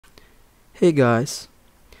Hey guys,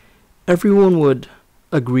 everyone would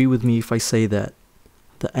agree with me if I say that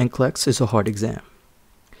the NCLEX is a hard exam.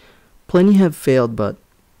 Plenty have failed, but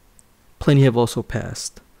plenty have also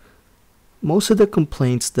passed. Most of the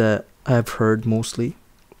complaints that I've heard mostly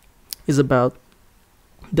is about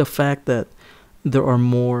the fact that there are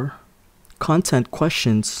more content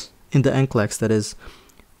questions in the NCLEX that is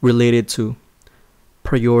related to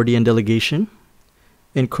priority and delegation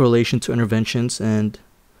in correlation to interventions and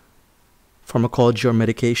pharmacology or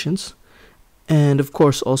medications, and of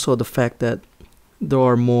course also the fact that there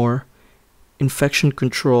are more infection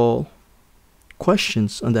control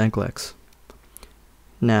questions on the NCLEX.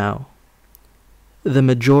 Now, the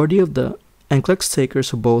majority of the NCLEX takers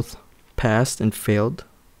who both passed and failed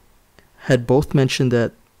had both mentioned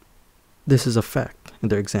that this is a fact in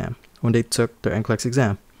their exam when they took their NCLEX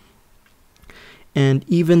exam. And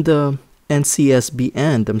even the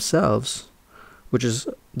NCSBN themselves, which is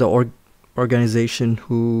the organization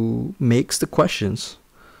who makes the questions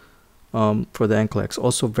for the NCLEX,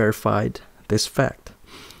 also verified this fact.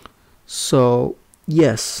 So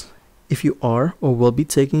yes, if you are or will be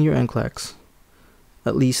taking your NCLEX,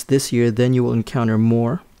 at least this year, then you will encounter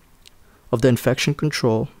more of the infection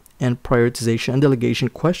control and prioritization and delegation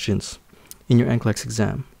questions in your NCLEX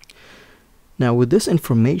exam. Now, with this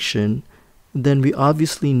information, then we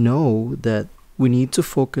obviously know that we need to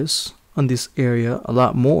focus on this area a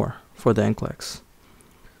lot more for the NCLEX.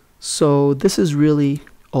 So this is really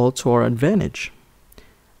all to our advantage.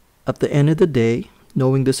 At the end of the day,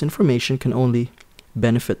 knowing this information can only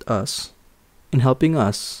benefit us in helping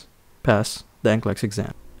us pass the NCLEX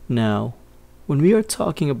exam. Now, when we are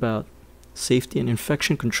talking about safety and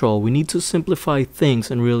infection control, we need to simplify things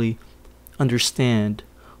and really understand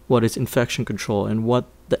what is infection control and what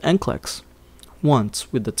the NCLEX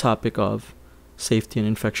wants with the topic of safety and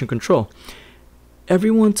infection control.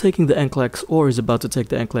 Everyone taking the NCLEX or is about to take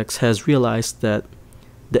the NCLEX has realized that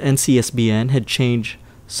the NCSBN had changed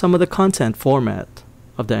some of the content format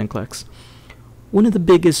of the NCLEX. One of the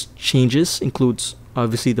biggest changes includes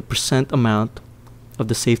obviously the percent amount of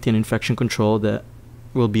the safety and infection control that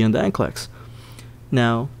will be on the NCLEX.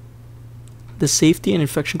 Now, the safety and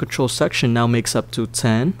infection control section now makes up to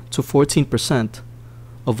 10 to 14%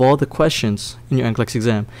 of all the questions in your NCLEX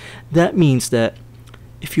exam. That means that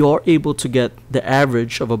if you are able to get the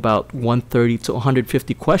average of about 130 to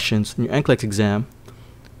 150 questions in your NCLEX exam,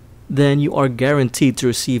 then you are guaranteed to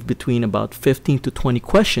receive between about 15 to 20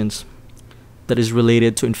 questions that is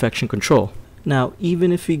related to infection control. Now,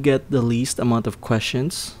 even if we get the least amount of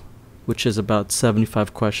questions, which is about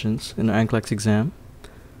 75 questions in our NCLEX exam,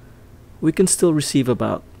 we can still receive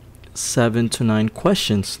about 7 to 9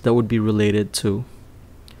 questions that would be related to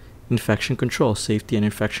infection control, safety and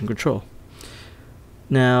infection control.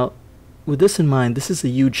 Now, with this in mind, this is a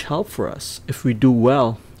huge help for us if we do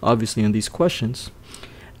well, obviously, in these questions.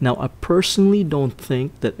 Now, I personally don't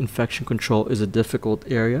think that infection control is a difficult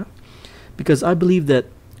area because I believe that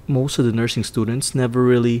most of the nursing students never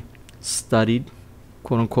really studied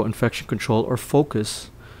quote-unquote infection control or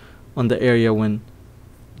focus on the area when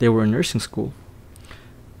they were in nursing school.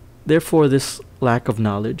 Therefore, this lack of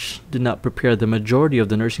knowledge did not prepare the majority of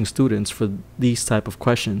the nursing students for these type of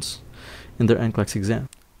questions in their NCLEX exam.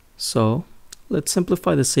 So let's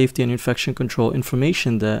simplify the safety and infection control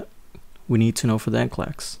information that we need to know for the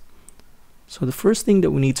NCLEX. So the first thing that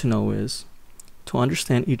we need to know is to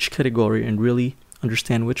understand each category and really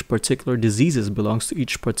understand which particular diseases belongs to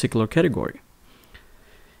each particular category.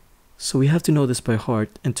 So we have to know this by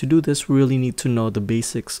heart, and to do this we really need to know the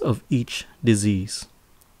basics of each disease.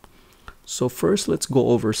 So first, let's go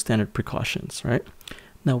over standard precautions, right?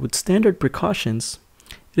 Now, with standard precautions,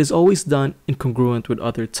 it is always done incongruent with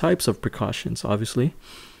other types of precautions, obviously.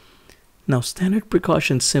 Now, standard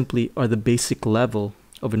precautions simply are the basic level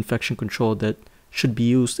of infection control that should be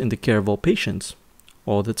used in the care of all patients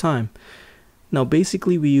all the time. Now,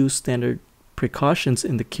 basically, we use standard precautions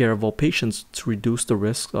in the care of all patients to reduce the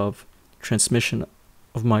risk of transmission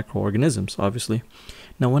of microorganisms, obviously.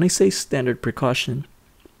 Now, when I say standard precaution,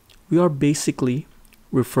 we are basically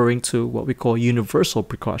referring to what we call universal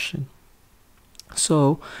precaution.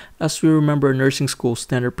 So, as we remember in nursing school,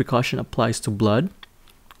 standard precaution applies to blood,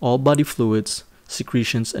 all body fluids,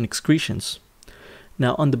 secretions, and excretions.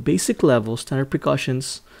 Now, on the basic level, standard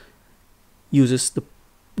precautions uses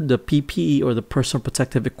the PPE or the personal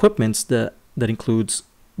protective equipments that includes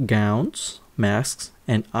gowns, masks,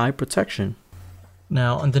 and eye protection.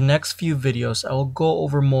 Now, in the next few videos, I will go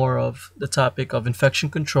over more of the topic of infection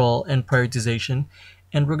control and prioritization,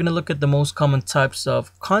 and we're going to look at the most common types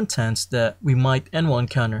of contents that we might and will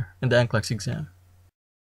encounter in the NCLEX exam.